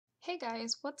Hey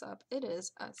guys, what's up? It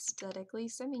is Aesthetically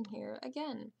Simming here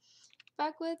again,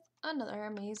 back with another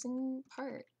amazing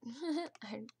part.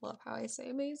 I love how I say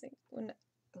amazing.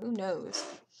 Who knows?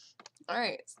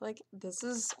 Alright, so this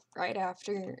is right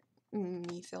after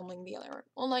me filming the other one.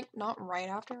 Well, not right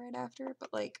after,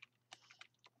 but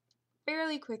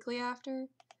fairly quickly after.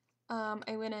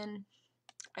 I went in,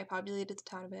 I populated the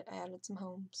town a bit, I added some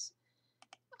homes,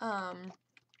 to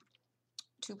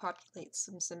populate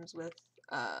some Sims with.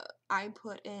 I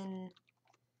put in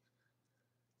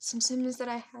some Sims that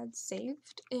I had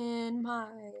saved in my,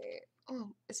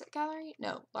 oh, is it gallery?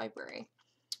 No, library.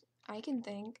 I can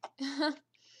think.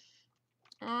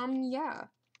 Yeah.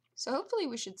 So hopefully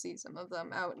we should see some of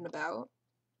them out and about.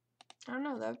 I don't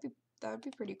know, that would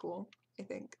be pretty cool, I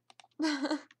think.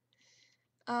 Yeah.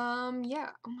 Oh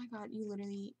my god, you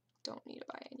literally don't need to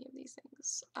buy any of these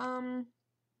things.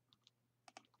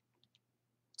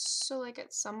 So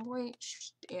at some point,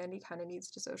 Andy kind of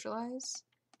needs to socialize.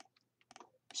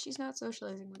 She's not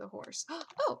socializing with a horse.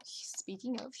 Oh,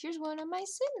 speaking of, here's one of my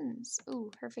Sims. Ooh,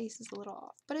 her face is a little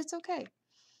off, but it's okay.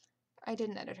 I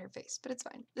didn't edit her face, but it's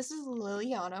fine. This is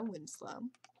Liliana Winslow.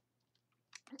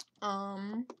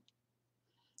 I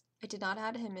did not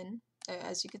add him in.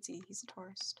 As you can see, he's a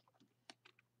tourist.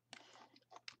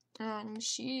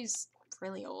 She's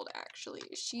really old, actually.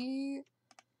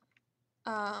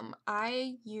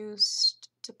 I used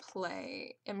to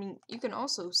play, I mean, you can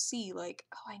also see, oh,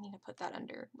 I need to put that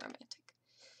under romantic.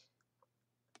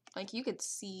 You could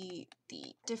see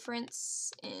the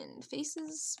difference in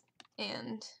faces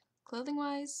and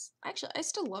clothing-wise. Actually, I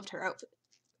still loved her outfit.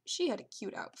 She had a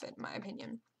cute outfit, in my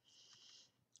opinion.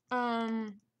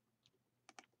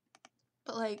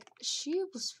 But she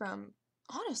was from,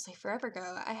 honestly, forever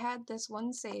ago. I had this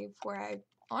one save where I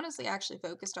honestly actually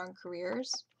focused on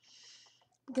careers.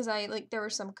 Because there were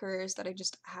some careers that I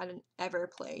just hadn't ever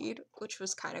played, which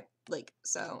was kind of,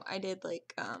 so I did,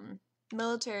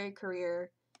 military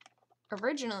career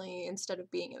originally instead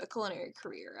of being in the culinary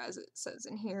career, as it says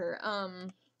in here. I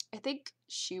think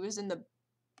she was in the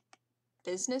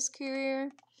business career,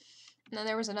 and then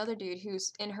there was another dude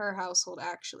who's in her household,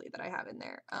 actually, that I have in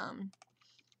there.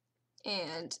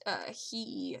 And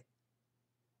he...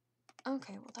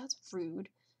 Okay, well, that's rude.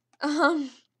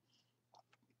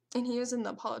 And he was in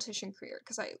the politician career,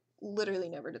 because I literally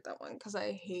never did that one, because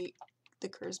I hate the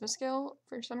charisma skill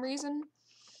for some reason.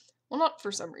 Well, not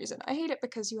for some reason. I hate it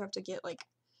because you have to get, like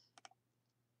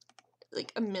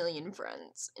a million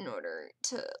friends in order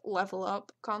to level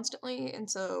up constantly,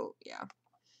 and so, yeah.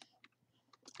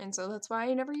 And so that's why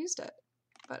I never used it.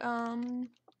 But,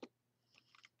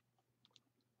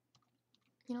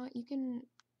 you know what, you can,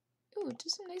 ooh, do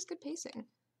some nice good pacing.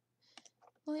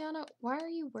 Liliana, why are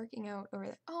you working out over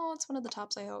there? Oh, it's one of the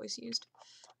tops I always used.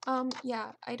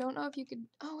 Yeah, I don't know if you could,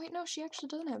 oh wait, no, she actually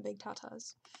doesn't have big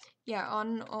tatas. Yeah,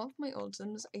 on all of my old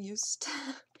Sims, I used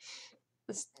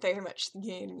this is very much the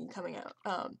game coming out.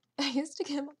 I used to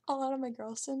give a lot of my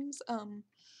girl Sims, some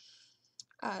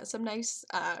nice,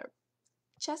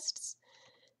 chests.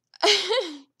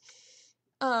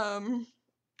 Oh,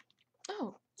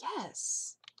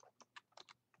 yes.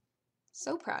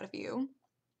 So proud of you.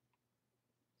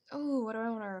 Oh, what do I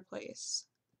want to replace?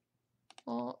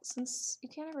 Well, since you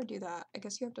can't ever do that, I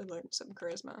guess you have to learn some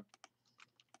charisma.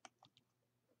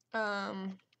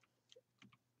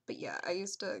 But yeah, I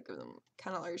used to give them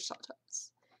kind of large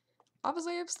tatas.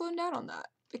 Obviously, I've slowed down on that,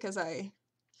 because I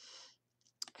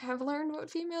have learned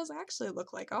what females actually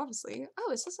look like, obviously.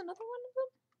 Oh, is this another one of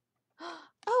them?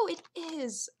 Oh, it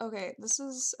is! Okay, this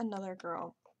is another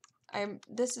girl.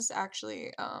 This is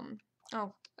actually, oh,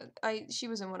 she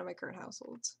was in one of my current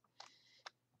households.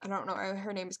 I don't know,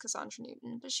 her name is Cassandra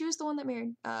Newton, but she was the one that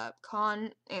married,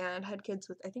 Con and had kids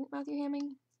with, I think, Matthew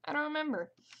Hamming? I don't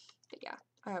remember. But yeah,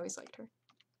 I always liked her.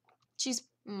 She's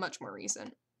much more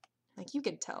recent. You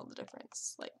could tell the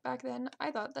difference. Back then, I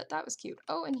thought that was cute.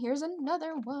 Oh, and here's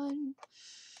another one.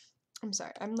 I'm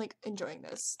sorry, I'm, enjoying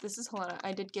this. This is Helena.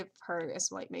 I did give her a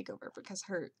slight makeover because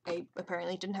I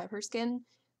apparently didn't have her skin,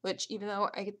 which, even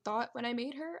though I thought when I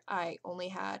made her, I only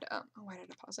had, oh, why did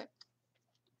I pause it?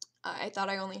 I thought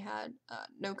I only had,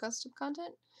 no custom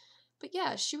content. But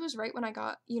yeah, she was right when I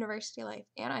got University Life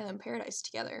and Island Paradise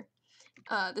together.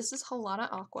 This is Helena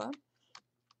Aqua.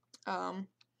 I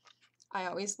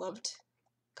always loved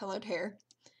colored hair.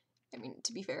 I mean,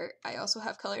 to be fair, I also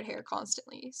have colored hair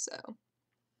constantly, so.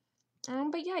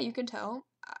 But yeah, you can tell,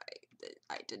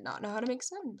 I did not know how to make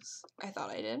Sims. I thought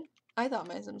I did. I thought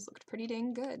my Sims looked pretty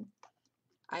dang good.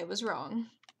 I was wrong.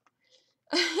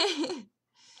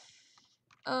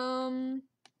 Oh,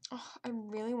 I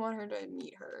really want her to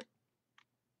meet her.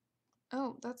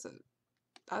 Oh, that's a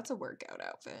That's a workout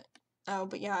outfit. Oh,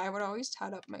 but yeah, I would always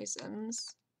tat up my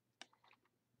Sims.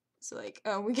 So like,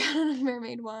 oh, we got a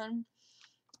mermaid one.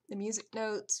 The music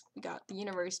notes, we got the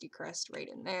university crest right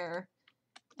in there.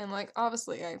 And like,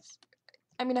 obviously I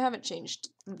haven't changed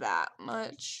that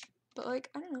much, but like,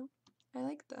 I don't know. I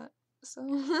like that. So,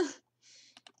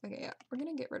 okay, yeah, we're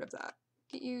gonna get rid of that.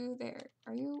 Get you there.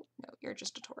 Are you? No, you're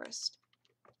just a tourist.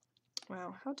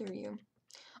 Wow, how dare you.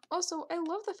 Also, I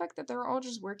love the fact that they're all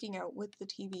just working out with the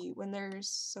TV when there's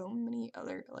so many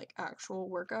other, like, actual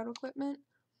workout equipment.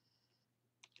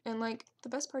 And, like, the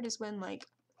best part is when, like,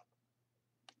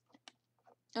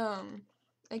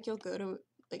 you'll go to,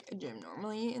 like, a gym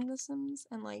normally in The Sims,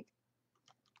 and, like,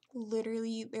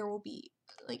 literally there will be,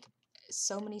 like,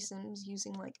 so many Sims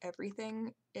using, like,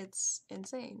 everything. It's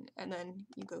insane. And then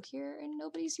you go here, and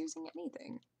nobody's using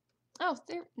anything. Oh,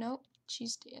 there, no,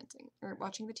 she's dancing, or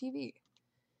watching the TV.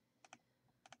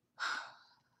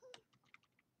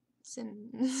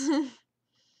 Sims.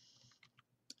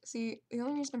 See, the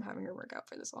only reason I'm having her work out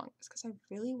for this long is because I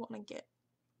really want to get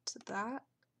to that.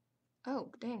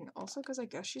 Oh, dang. Also, because I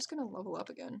guess she's gonna level up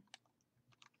again.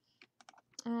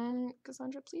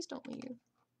 Cassandra, please don't leave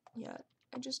yet.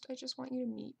 I just want you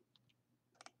to meet.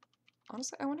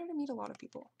 Honestly, I want her to meet a lot of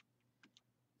people.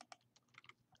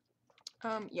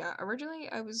 Yeah, originally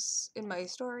I was in my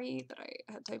story that I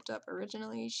had typed up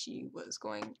originally, she was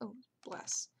going, oh,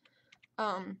 bless.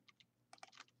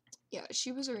 Yeah,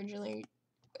 she was originally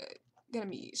gonna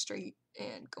be straight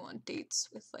and go on dates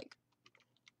with, like,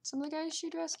 some of the guys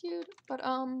she'd rescued, but,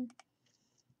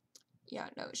 yeah,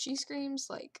 no, she screams,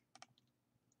 like,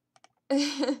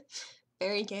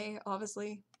 very gay,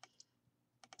 obviously,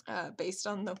 based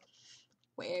on the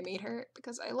way I made her,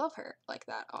 because I love her like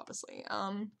that, obviously,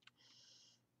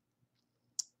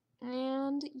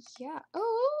 and, yeah,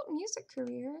 oh, music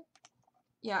career.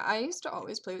 Yeah, I used to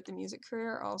always play with the music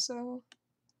career, also.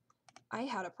 I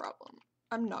had a problem.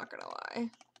 I'm not gonna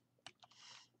lie.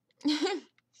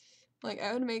 Like,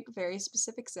 I would make very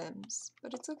specific Sims,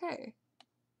 but it's okay.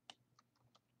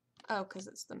 Oh, because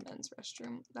it's the men's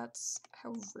restroom. That's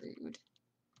how rude.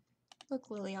 Look,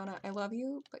 Liliana, I love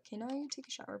you, but can I take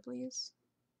a shower, please?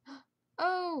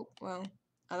 Oh, well,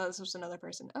 I thought this was another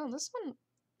person. Oh, this one,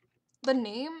 the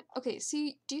name, okay,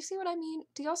 see, do you see what I mean?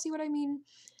 Do y'all see what I mean?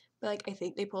 Like, I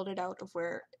think they pulled it out of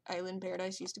where Island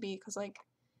Paradise used to be, because, like,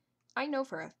 I know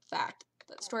for a fact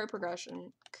that story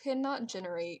progression cannot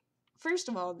generate, first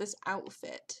of all, this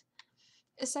outfit.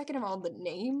 Second of all, the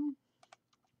name.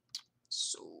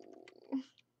 So,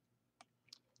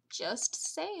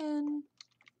 just saying.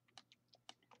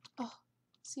 Oh,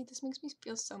 see, this makes me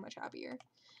feel so much happier.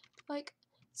 Like,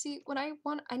 see, what I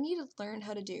need to learn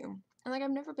how to do, and, like,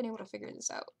 I've never been able to figure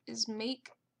this out, is make,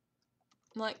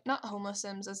 like, not homeless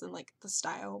Sims as in, like, the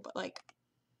style, but, like,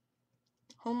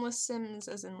 homeless Sims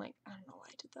as in, like, I don't know why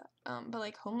I did that, but,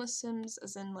 like, homeless Sims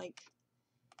as in, like,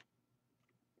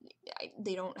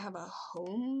 they don't have a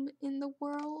home in the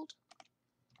world,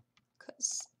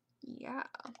 because, yeah.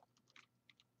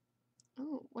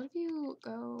 Oh, what if you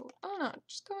go, oh no,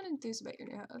 just go and enthuse about your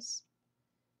new house.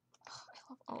 Oh, I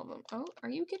love all of them. Oh, are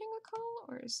you getting a call,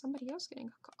 or is somebody else getting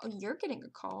a call? Oh, you're getting a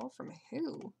call from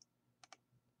who?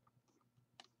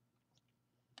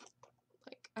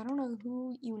 Like, I don't know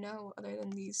who you know other than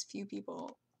these few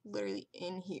people literally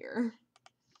in here.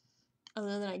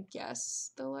 Other than, I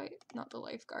guess, not the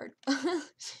lifeguard.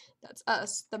 That's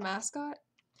us, the mascot.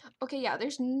 Okay, yeah,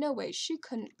 there's no way she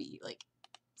couldn't be, like,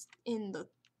 in the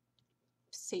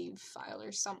save file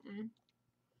or something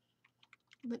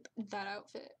with that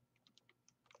outfit.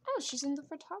 Oh, she's in the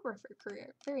photographer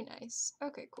career. Very nice.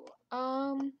 Okay, cool.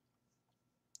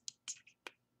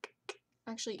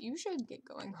 Actually, you should get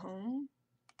going home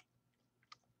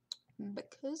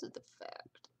because of the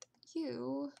fact that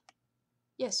you,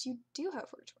 yes, you do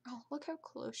have work. Oh, look how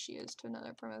close she is to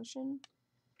another promotion.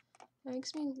 That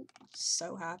makes me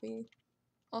so happy.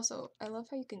 Also, I love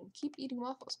how you can keep eating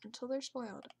waffles until they're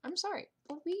spoiled. I'm sorry,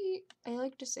 but I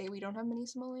like to say we don't have many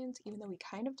simoleons, even though we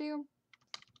kind of do.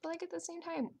 But, like, at the same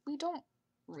time, we don't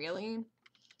really.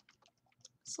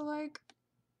 So, like,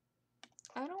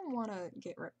 I don't want to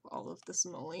get rid of all of the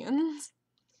simoleons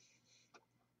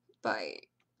by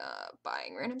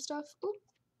buying random stuff. Oop.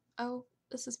 Oh,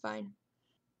 this is fine.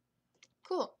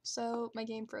 Cool. So my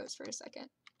game froze for a second,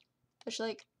 which,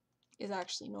 like, is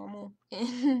actually normal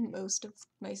in most of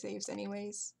my saves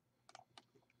anyways.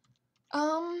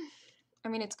 I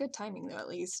mean, it's good timing though, at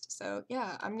least. So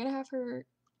yeah, I'm gonna have her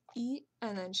eat,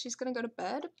 and then she's gonna go to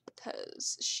bed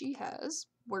because she has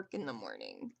work in the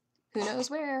morning. Who knows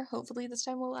where? Hopefully this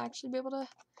time we'll actually be able to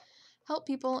help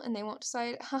people and they won't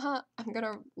decide, haha, I'm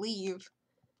gonna leave.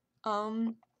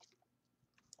 But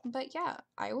yeah,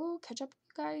 I will catch up with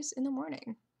you guys in the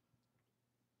morning.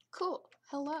 Cool.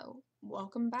 Hello.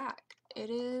 Welcome back. It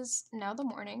is now the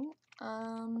morning.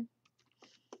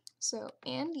 So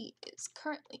Andy is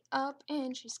currently up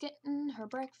and she's getting her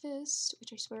breakfast,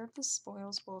 which I swear if this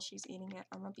spoils while she's eating it,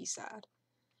 I'm gonna be sad.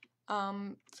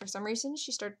 For some reason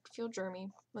she started to feel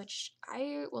germy, which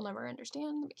I will never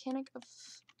understand the mechanic of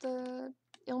the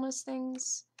illness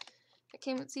things that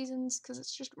came with seasons, because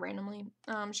it's just randomly.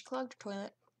 She clogged her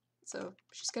toilet, so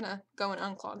she's gonna go and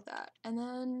unclog that. And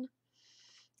then,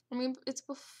 I mean, it's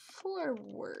before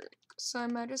work, so I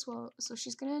might as well, so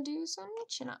she's gonna do some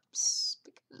chin-ups,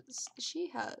 because she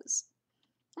has,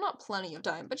 well, not plenty of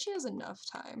time, but she has enough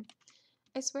time.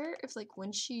 I swear, if, like,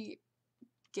 when she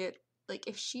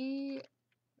if she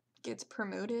gets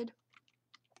promoted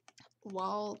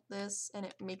while this, and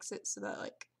it makes it so that,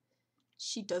 like,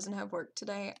 she doesn't have work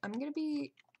today, I'm gonna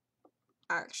be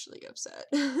actually upset.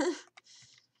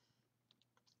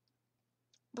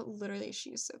 But literally, she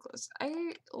is so close.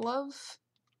 I love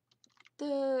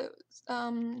the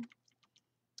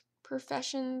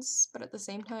professions, but at the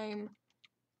same time,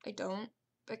 I don't,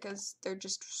 because they're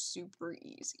just super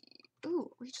easy.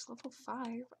 Ooh, reach level 5.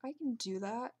 I can do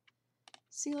that.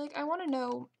 See, like, I want to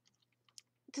know,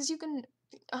 because you can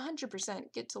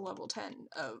 100% get to level 10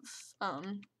 of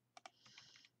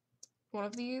one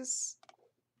of these,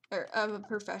 or of a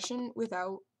profession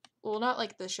without, well, not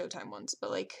like the Showtime ones,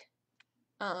 but like,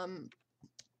 oh,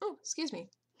 excuse me,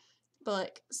 but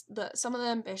like some of the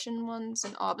ambition ones,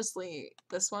 and obviously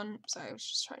this one. So I was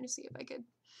just trying to see if I could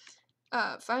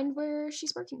find where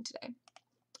she's working today.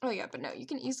 Oh yeah, but no, you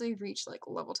can easily reach like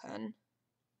level 10.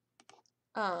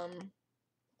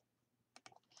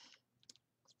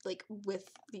 Like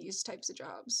with these types of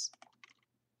jobs,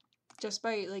 just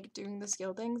by like doing the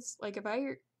skill things. Like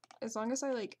as long as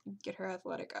I like get her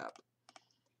athletic up,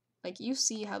 like you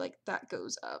see how like that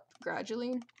goes up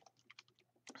gradually.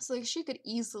 So like she could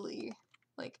easily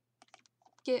like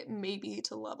get maybe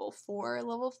to level 4,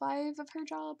 level 5 of her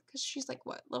job, because she's like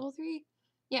what, level 3?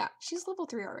 Yeah, she's level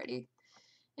 3 already.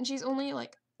 And she's only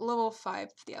like level 5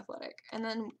 of the athletic. And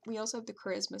then we also have the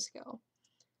charisma skill.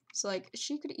 So like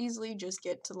she could easily just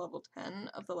get to level 10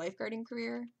 of the lifeguarding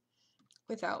career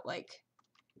without like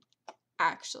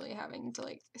actually having to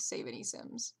like save any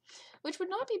sims, which would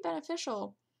not be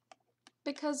beneficial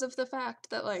because of the fact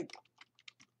that like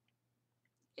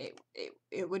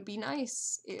it would be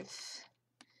nice if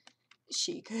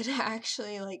she could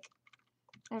actually like,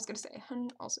 I was gonna say,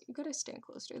 also you gotta stand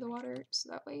closer to the water so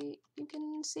that way you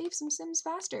can save some sims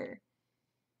faster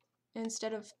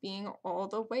instead of being all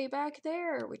the way back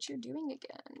there, which you're doing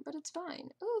again, but it's fine.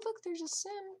 Oh look, there's a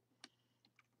sim.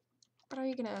 But are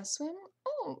you gonna swim?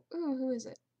 Oh, ooh, who is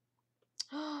it?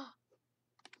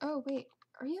 Oh wait,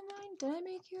 are you mine? Did I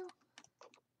make you?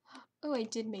 Oh, I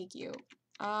did make you.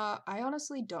 I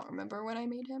honestly don't remember when I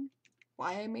made him,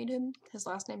 why I made him. His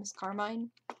last name is Carmine,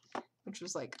 which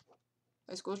was like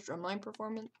high school's drumline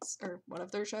performance, or one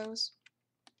of their shows.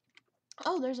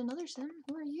 Oh, there's another sim.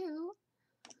 Who are you?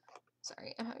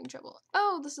 Sorry, I'm having trouble.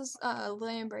 Oh, this is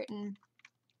Lillian Brayton.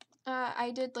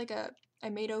 I did like I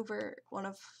made over one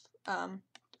of the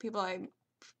people I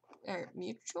are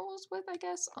mutuals with, I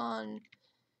guess, on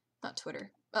not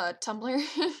Twitter, Tumblr.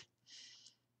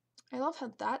 I love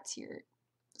how that's your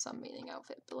sunbathing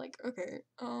outfit, but like, okay,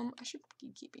 I should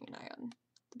be keeping an eye on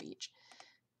the beach.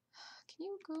 Can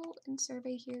you go and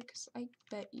survey here? Because I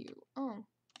bet you. Oh,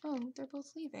 they're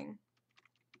both leaving.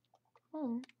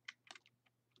 Oh,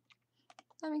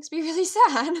 that makes me really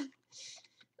sad.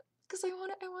 Because I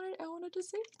wanted to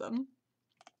save them.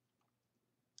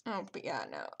 Oh, but yeah,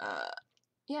 no.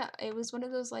 Yeah, it was one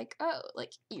of those like, oh,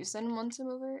 like you send one sim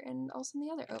over and I'll send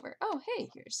the other over. Oh, hey,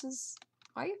 here's his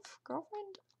wife,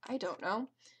 girlfriend. I don't know.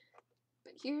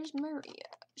 But here's Maria.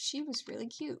 She was really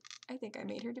cute. I think I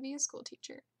made her to be a school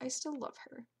teacher. I still love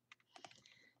her.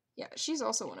 Yeah, she's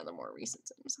also one of the more recent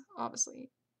sims,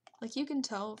 obviously. Like, you can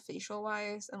tell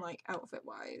facial-wise and, like,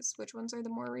 outfit-wise which ones are the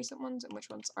more recent ones and which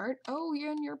ones aren't. Oh,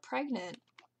 you're pregnant.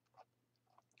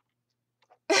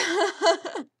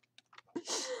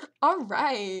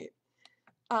 Alright.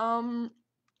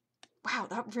 Wow,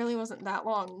 that really wasn't that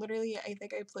long. Literally, I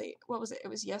think I played, what was it? It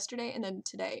was yesterday and then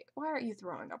today. Why are you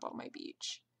throwing up on my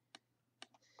beach?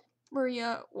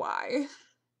 Maria, why?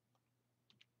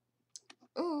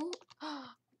 Ooh.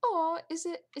 Oh,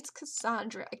 it's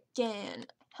Cassandra again.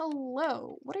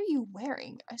 Hello, what are you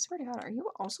wearing? I swear to God, are you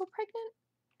also pregnant?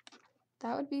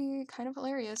 That would be kind of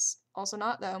hilarious. Also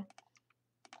not, though.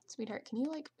 Sweetheart, can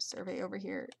you, like, survey over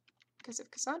here? Because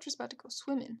if Cassandra's about to go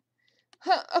swimming...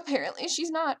 Huh, apparently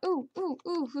she's not. Ooh,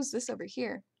 who's this over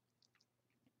here?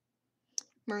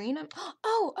 Marina?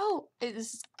 Oh,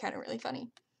 this is kind of really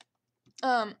funny.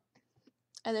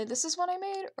 Either this is what I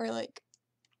made, or like,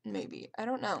 maybe, I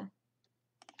don't know.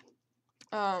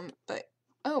 But,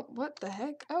 oh, what the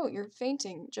heck? Oh, you're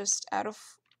fainting, just out of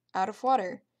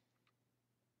water.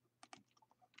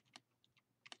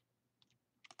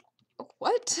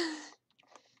 What?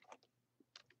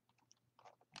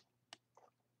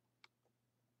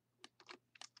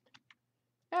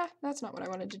 That's not what I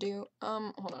wanted to do.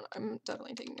 Hold on, I'm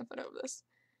definitely taking a photo of this.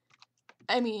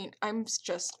 I mean, I'm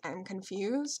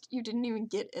confused. You didn't even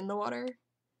get in the water.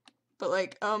 But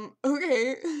like,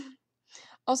 okay.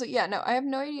 Also, yeah, no, I have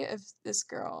no idea if this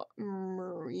girl,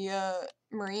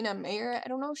 Marina Mayer, I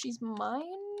don't know if she's mine,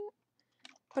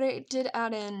 but I did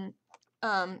add in,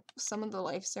 some of the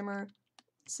life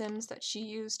sims that she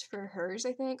used for hers,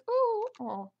 I think.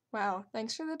 Oh, wow.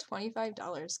 Thanks for the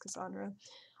 $25, Cassandra.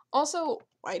 Also,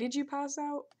 why did you pass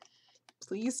out?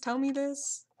 Please tell me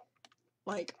this.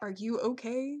 Like, are you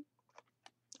okay?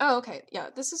 Oh, okay. Yeah,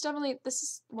 this is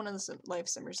one of the life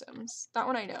simmer sims. That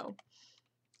one I know.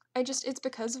 It's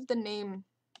because of the name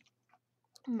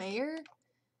Mayor.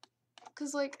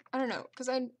 Cause like, I don't know, cause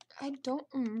I don't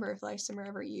remember if life simmer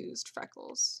ever used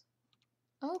freckles.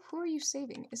 Oh, who are you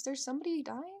saving? Is there somebody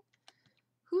dying?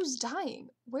 Who's dying?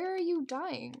 Where are you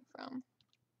dying from?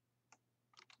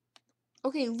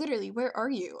 Okay, literally, where are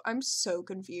you? I'm so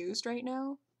confused right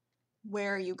now.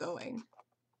 Where are you going?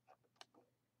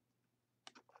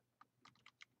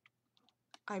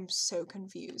 I'm so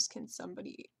confused. Can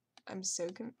somebody...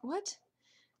 What?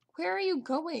 Where are you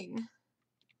going?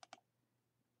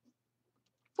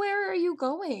 Where are you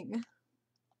going?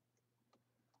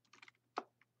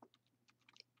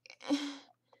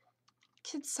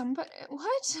 Can somebody...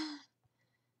 What?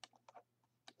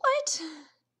 What?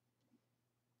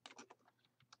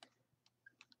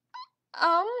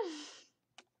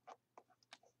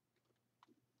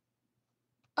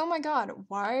 Oh my god,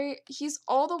 why? He's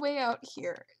all the way out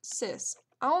here. Sis,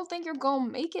 I don't think you're gonna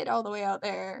make it all the way out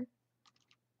there.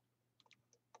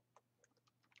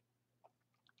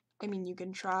 I mean, you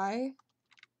can try.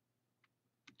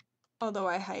 Although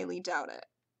I highly doubt it.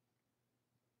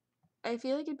 I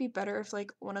feel like it'd be better if,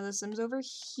 like, one of the Sims over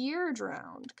here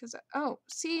drowned. Cause, oh,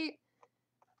 see?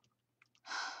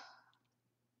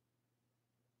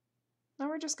 Now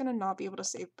we're just gonna not be able to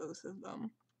save both of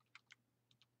them.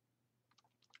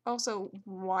 Also,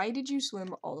 why did you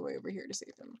swim all the way over here to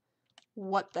save them?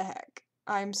 What the heck?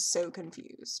 I'm so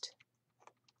confused.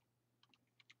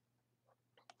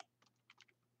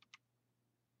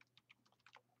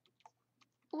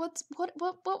 What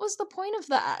was the point of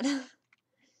that?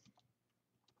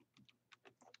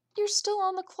 You're still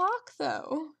on the clock,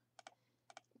 though.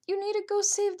 You need to go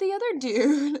save the other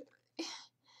dude.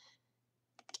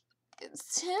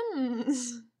 It's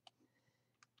Sims.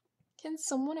 Can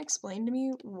someone explain to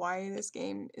me why this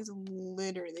game is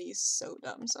literally so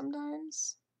dumb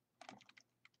sometimes?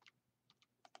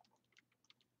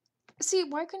 See,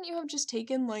 why couldn't you have just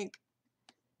taken, like,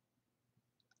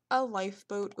 a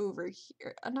lifeboat over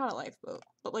here? Not a lifeboat,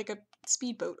 but like a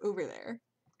speedboat over there.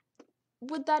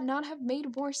 Would that not have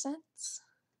made more sense?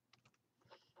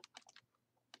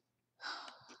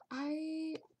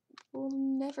 I will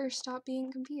never stop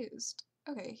being confused.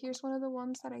 Okay, here's one of the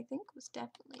ones that I think was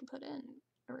definitely put in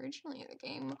originally in the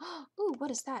game. Ooh,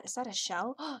 what is that? Is that a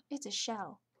shell? It's a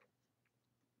shell.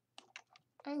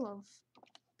 I love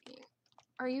being...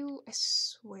 Are you... I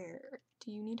swear.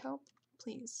 Do you need help?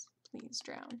 Please. Please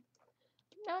drown.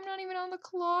 Now I'm not even on the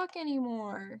clock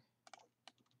anymore.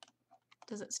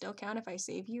 Does it still count if I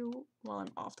save you while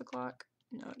I'm off the clock?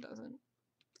 No, it doesn't.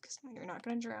 Because now you're not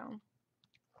gonna drown.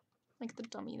 Like the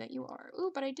dummy that you are.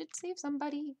 Ooh, but I did save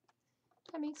somebody.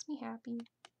 That makes me happy.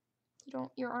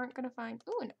 You aren't gonna find...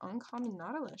 Ooh, an uncommon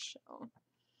nautilus shell.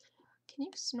 Can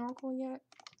you snorkel yet?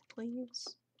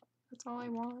 Please? That's all I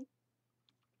want.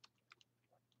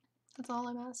 That's all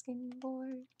I'm asking for.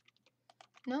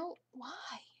 No?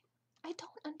 Why? I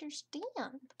don't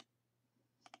understand.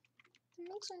 It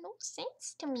makes no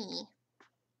sense to me.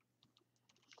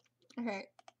 Okay.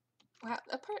 Wow,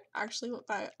 that part actually went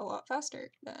by a lot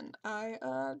faster than I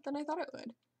thought it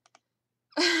would.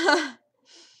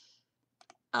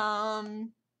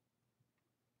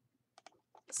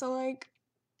 So like,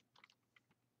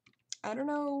 I don't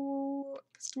know,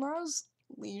 'cause tomorrow's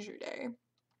leisure day.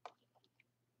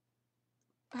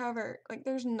 However, like,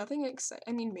 there's nothing exciting.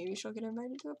 I mean, maybe she'll get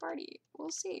invited to a party.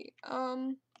 We'll see.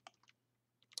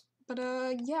 But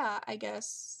yeah, I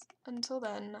guess until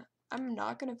then, I'm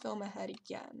not gonna film ahead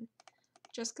again,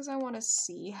 just because I want to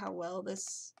see how well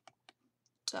this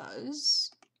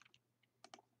does.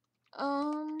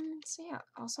 So yeah,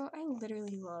 also I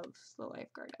literally love the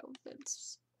lifeguard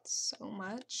outfits so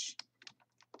much.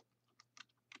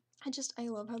 I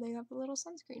love how they have the little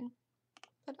sunscreen.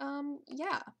 But,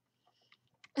 yeah.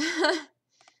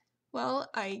 Well,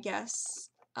 I guess,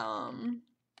 that's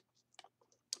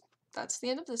the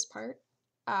end of this part.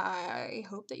 I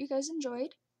hope that you guys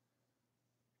enjoyed.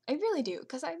 I really do,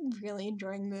 because I'm really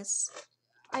enjoying this.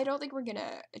 I don't think we're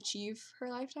gonna achieve her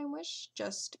lifetime wish,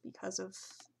 just because of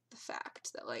the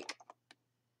fact that, like,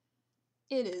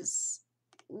 it is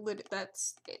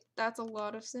that's a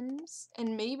lot of Sims,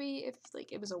 and maybe if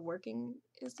like it was a working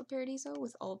Isla Paradiso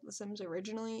with all of the Sims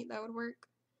originally, that would work.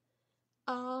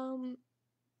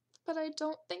 But I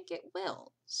don't think it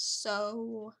will.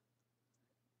 So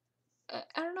I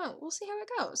don't know. We'll see how it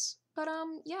goes. But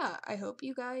yeah, I hope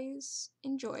you guys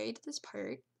enjoyed this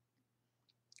part.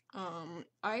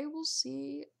 I will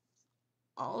see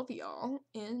all of y'all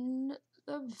in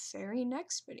the very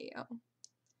next video.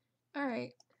 All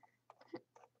right.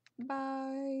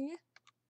 Bye.